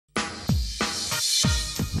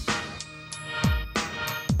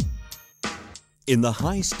In the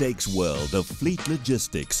high-stakes world of fleet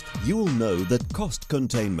logistics, you'll know that cost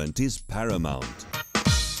containment is paramount.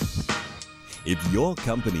 If your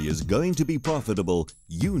company is going to be profitable,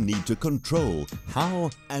 you need to control how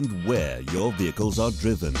and where your vehicles are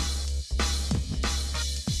driven.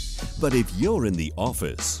 But if you're in the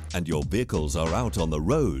office and your vehicles are out on the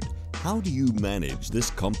road, how do you manage this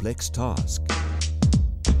complex task?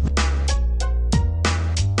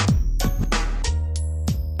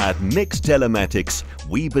 At MiX Telematics,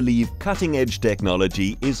 we believe cutting-edge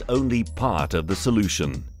technology is only part of the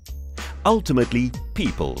solution. Ultimately,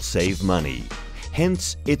 people save money.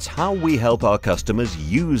 Hence, it's how we help our customers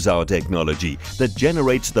use our technology that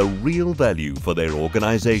generates the real value for their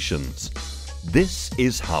organizations. This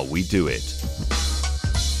is how we do it.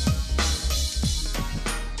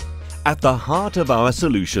 At the heart of our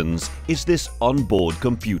solutions is this onboard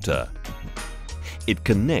computer. It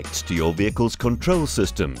connects to your vehicle's control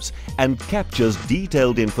systems and captures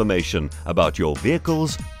detailed information about your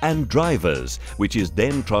vehicles and drivers, which is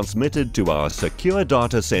then transmitted to our secure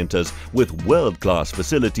data centers with world-class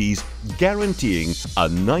facilities, guaranteeing a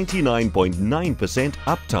 99.9%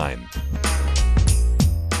 uptime.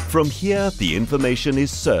 From here, the information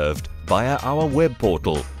is served via our web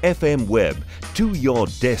portal, FM Web, to your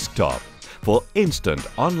desktop for instant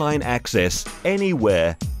online access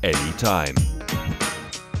anywhere, anytime.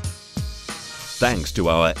 Thanks to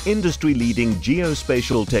our industry-leading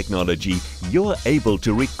geospatial technology, you're able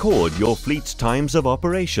to record your fleet's times of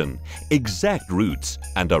operation, exact routes,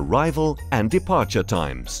 and arrival and departure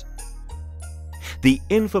times. The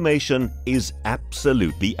information is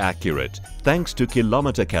absolutely accurate, thanks to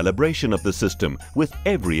kilometer calibration of the system with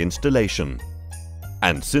every installation.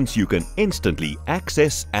 And since you can instantly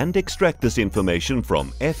access and extract this information from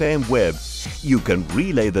FM Web, you can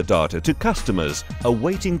relay the data to customers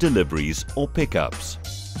awaiting deliveries or pickups.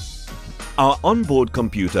 Our onboard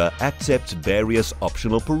computer accepts various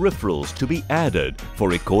optional peripherals to be added for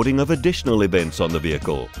recording of additional events on the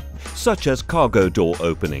vehicle, such as cargo door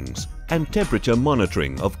openings and temperature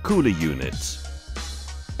monitoring of cooler units.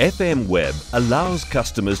 FM Web allows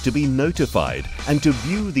customers to be notified and to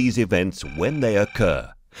view these events when they occur.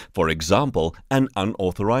 For example, an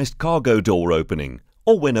unauthorized cargo door opening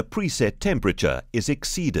or when a preset temperature is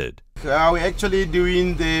exceeded. We're actually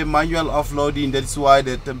doing the manual offloading, that's why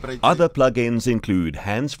the temperature... Other plugins include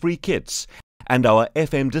hands-free kits and our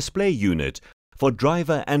FM display unit for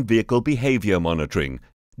driver and vehicle behavior monitoring,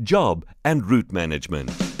 job and route management.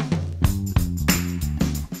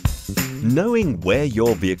 Knowing where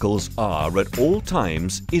your vehicles are at all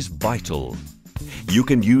times is vital. You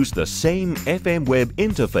can use the same FM Web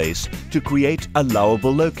interface to create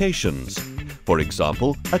allowable locations, for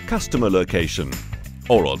example, a customer location,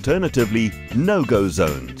 or alternatively, no-go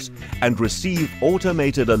zones, and receive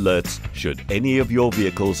automated alerts should any of your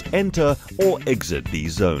vehicles enter or exit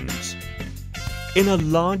these zones. In a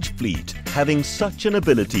large fleet, having such an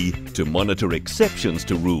ability to monitor exceptions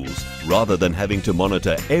to rules rather than having to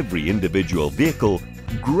monitor every individual vehicle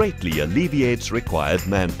greatly alleviates required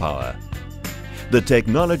manpower. The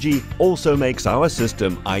technology also makes our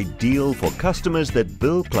system ideal for customers that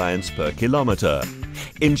bill clients per kilometer,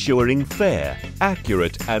 ensuring fair,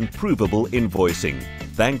 accurate and provable invoicing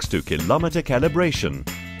thanks to kilometer calibration,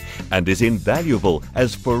 and is invaluable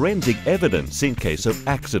as forensic evidence in case of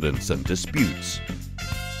accidents and disputes.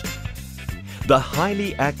 The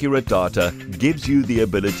highly accurate data gives you the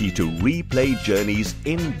ability to replay journeys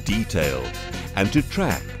in detail and to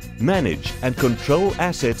track, manage and control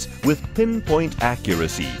assets with pinpoint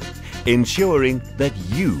accuracy, ensuring that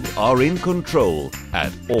you are in control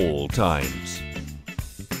at all times.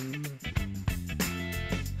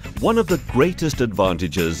 One of the greatest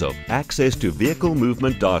advantages of access to vehicle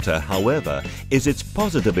movement data, however, is its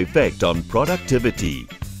positive effect on productivity.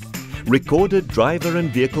 Recorded driver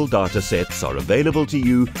and vehicle data sets are available to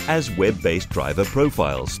you as web-based driver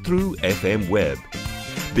profiles through FM Web.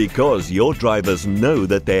 Because your drivers know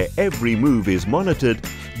that their every move is monitored,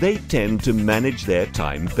 they tend to manage their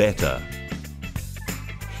time better.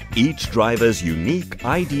 Each driver's unique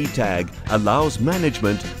ID tag allows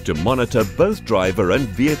management to monitor both driver and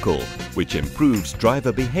vehicle, which improves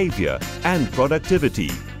driver behavior and productivity,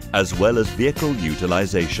 as well as vehicle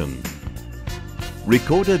utilization.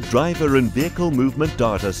 Recorded driver and vehicle movement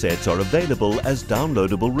data sets are available as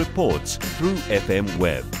downloadable reports through FM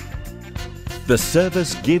Web. The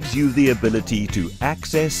service gives you the ability to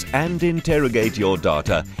access and interrogate your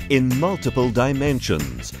data in multiple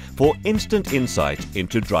dimensions for instant insight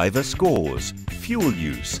into driver scores, fuel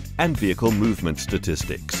use, and vehicle movement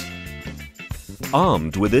statistics.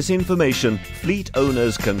 Armed with this information, fleet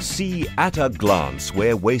owners can see at a glance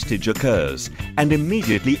where wastage occurs and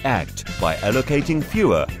immediately act by allocating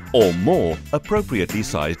fewer or more appropriately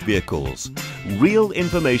sized vehicles. Real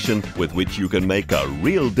information with which you can make a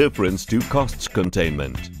real difference to costs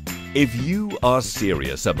containment. If you are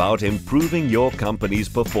serious about improving your company's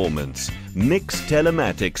performance, MiX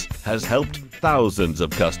Telematics has helped thousands of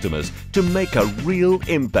customers to make a real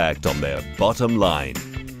impact on their bottom line.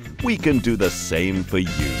 We can do the same for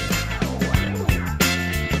you.